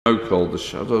call the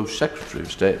Shadow Secretary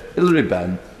of State, Hilary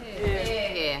Benn.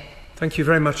 Thank you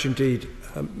very much indeed,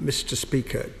 Mr.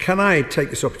 Speaker. Can I take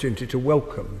this opportunity to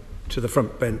welcome to the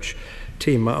front bench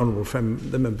team my honourable friend,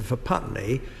 the member for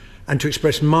Putney, and to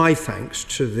express my thanks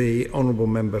to the honourable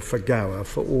member for Gower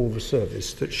for all the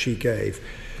service that she gave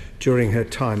during her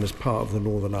time as part of the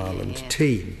Northern Ireland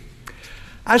team.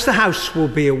 As the House will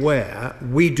be aware,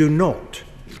 we do not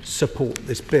support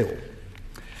this bill.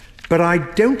 But I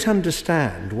don't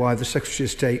understand why the Secretary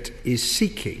of State is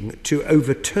seeking to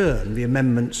overturn the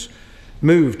amendments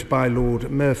moved by Lord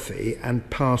Murphy and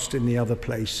passed in the other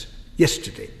place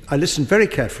yesterday. I listened very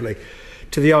carefully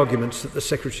to the arguments that the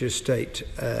Secretary of State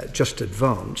just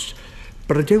advanced,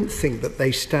 but I don't think that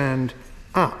they stand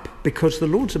up, because the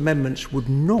Lord's amendments would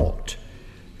not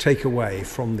take away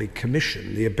from the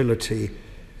Commission the ability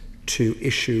to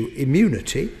issue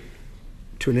immunity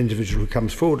to an individual who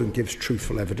comes forward and gives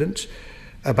truthful evidence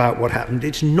about what happened.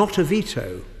 It's not a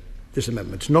veto, this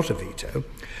amendment's not a veto,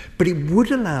 but it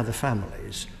would allow the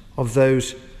families of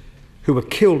those who were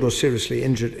killed or seriously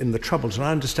injured in the Troubles, and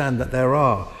I understand that there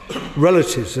are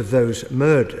relatives of those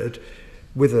murdered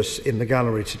with us in the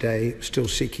gallery today still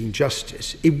seeking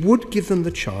justice. It would give them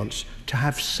the chance to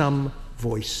have some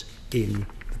voice in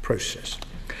the process.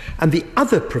 And the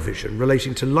other provision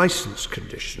relating to licence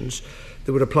conditions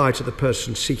that would apply to the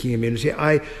person seeking immunity,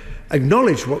 I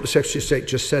acknowledge what the Secretary of State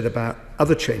just said about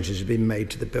other changes have been made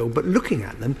to the bill, but looking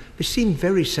at them, they seem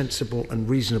very sensible and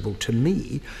reasonable to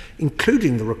me,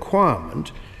 including the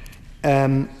requirement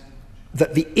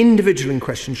that the individual in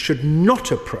question should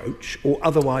not approach or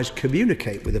otherwise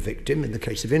communicate with a victim in the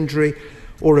case of injury,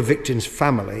 or a victim's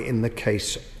family in the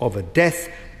case of a death,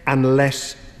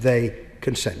 unless they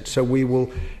consent. So we will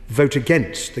vote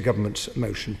against the government's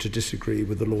motion to disagree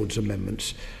with the Lord's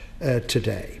amendments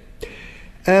today.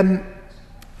 The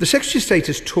Secretary of State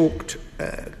has talked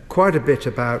quite a bit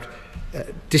about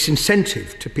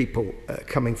disincentive to people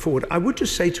coming forward. I would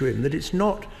just say to him that it's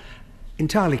not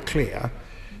entirely clear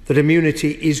that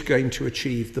immunity is going to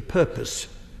achieve the purpose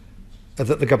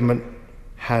that the government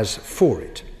has for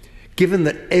it, given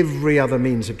that every other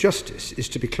means of justice is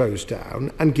to be closed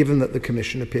down, and given that the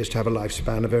Commission appears to have a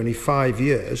lifespan of only 5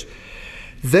 years.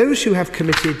 Those who have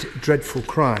committed dreadful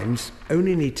crimes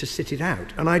only need to sit it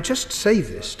out. And I just say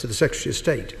this to the Secretary of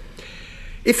State.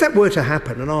 If that were to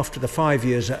happen, and after the 5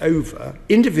 years are over,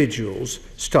 individuals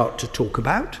start to talk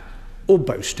about, or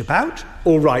boast about,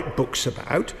 or write books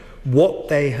about what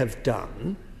they have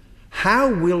done,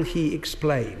 how will he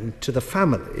explain to the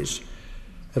families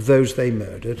of those they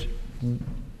murdered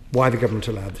why the government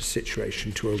allowed this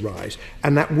situation to arise?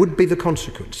 And that would be the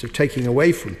consequence of taking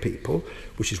away from people,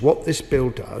 which is what this bill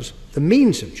does, the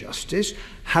means of justice,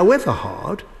 however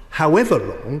hard, however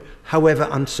long, however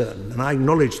uncertain. And I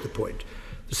acknowledge the point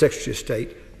the Secretary of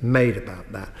State made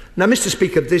about that. Now, Mr.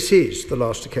 Speaker, this is the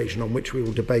last occasion on which we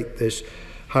will debate this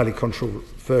highly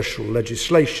controversial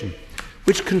legislation,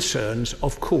 which concerns,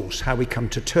 of course, how we come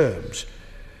to terms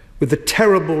with the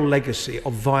terrible legacy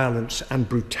of violence and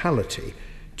brutality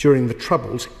during the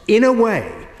Troubles, in a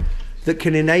way that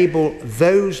can enable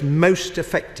those most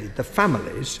affected, the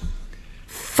families,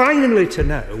 finally to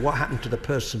know what happened to the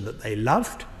person that they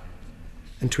loved,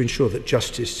 and to ensure that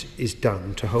justice is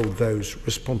done to hold those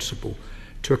responsible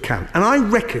to account. And I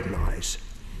recognise,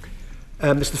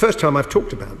 it's the first time I've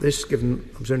talked about this, given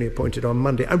I was only appointed on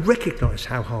Monday, I recognise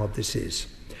how hard this is.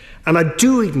 And I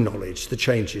do acknowledge the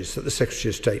changes that the Secretary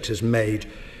of State has made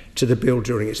to the bill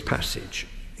during its passage,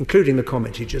 including the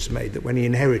comment he just made that when he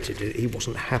inherited it, he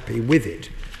wasn't happy with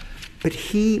it. But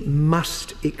he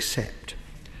must accept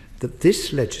that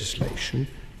this legislation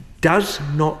does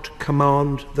not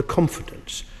command the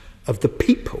confidence of the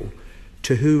people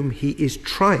to whom he is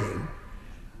trying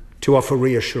to offer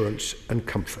reassurance and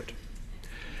comfort.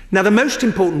 Now, the most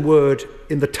important word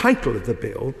in the title of the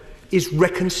bill is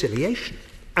reconciliation.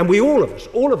 And we all of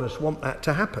us want that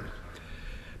to happen.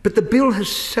 But the bill has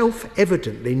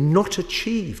self-evidently not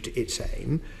achieved its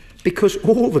aim, because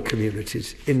all the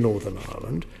communities in Northern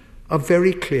Ireland are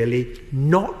very clearly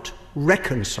not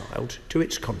reconciled to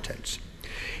its contents.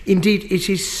 Indeed, it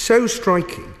is so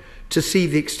striking to see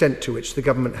the extent to which the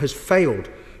government has failed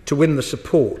to win the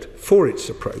support for its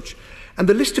approach. And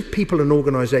the list of people and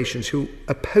organisations who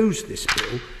oppose this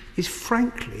bill is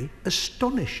frankly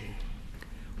astonishing.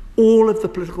 All of the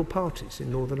political parties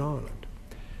in Northern Ireland,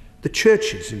 the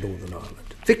churches in Northern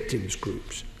Ireland, victims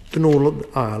groups, the Northern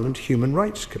Ireland Human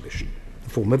Rights Commission, the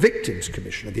former Victims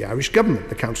Commissioner, the Irish Government,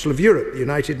 the Council of Europe, the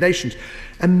United Nations,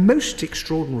 and most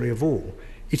extraordinary of all,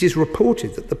 it is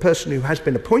reported that the person who has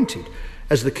been appointed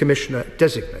as the Commissioner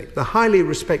designate, the highly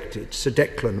respected Sir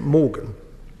Declan Morgan,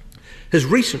 has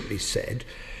recently said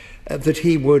that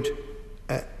he would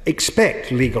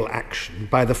expect legal action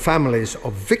by the families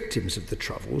of victims of the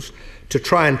Troubles to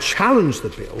try and challenge the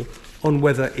bill on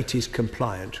whether it is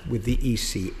compliant with the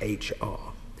ECHR.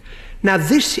 Now,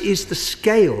 this is the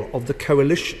scale of the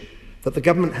coalition that the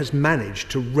government has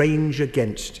managed to range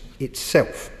against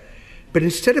itself. But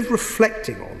instead of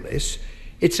reflecting on this,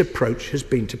 its approach has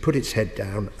been to put its head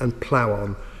down and plough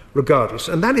on regardless.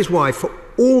 And that is why, for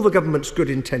all the government's good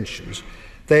intentions,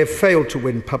 they have failed to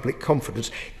win public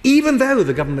confidence, even though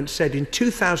the government said in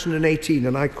 2018,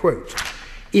 and I quote,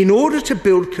 "In order to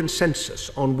build consensus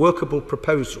on workable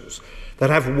proposals that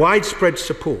have widespread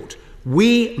support,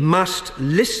 we must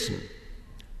listen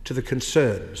to the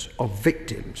concerns of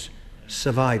victims,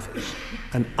 survivors,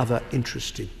 and other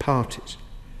interested parties."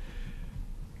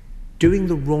 Doing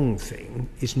the wrong thing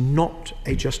is not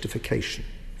a justification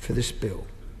for this bill.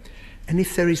 And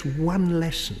if there is one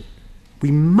lesson we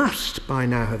must by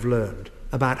now have learned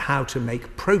about how to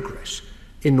make progress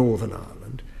in Northern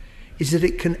Ireland, is that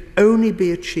it can only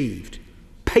be achieved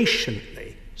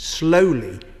patiently,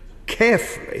 slowly,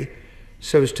 carefully,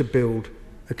 so as to build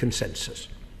a consensus.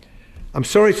 I'm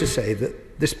sorry to say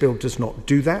that this bill does not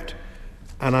do that,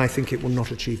 and I think it will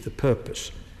not achieve the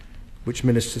purpose which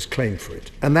ministers claim for it.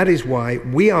 And that is why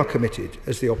we are committed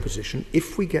as the opposition,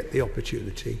 if we get the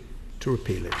opportunity, to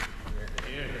repeal it.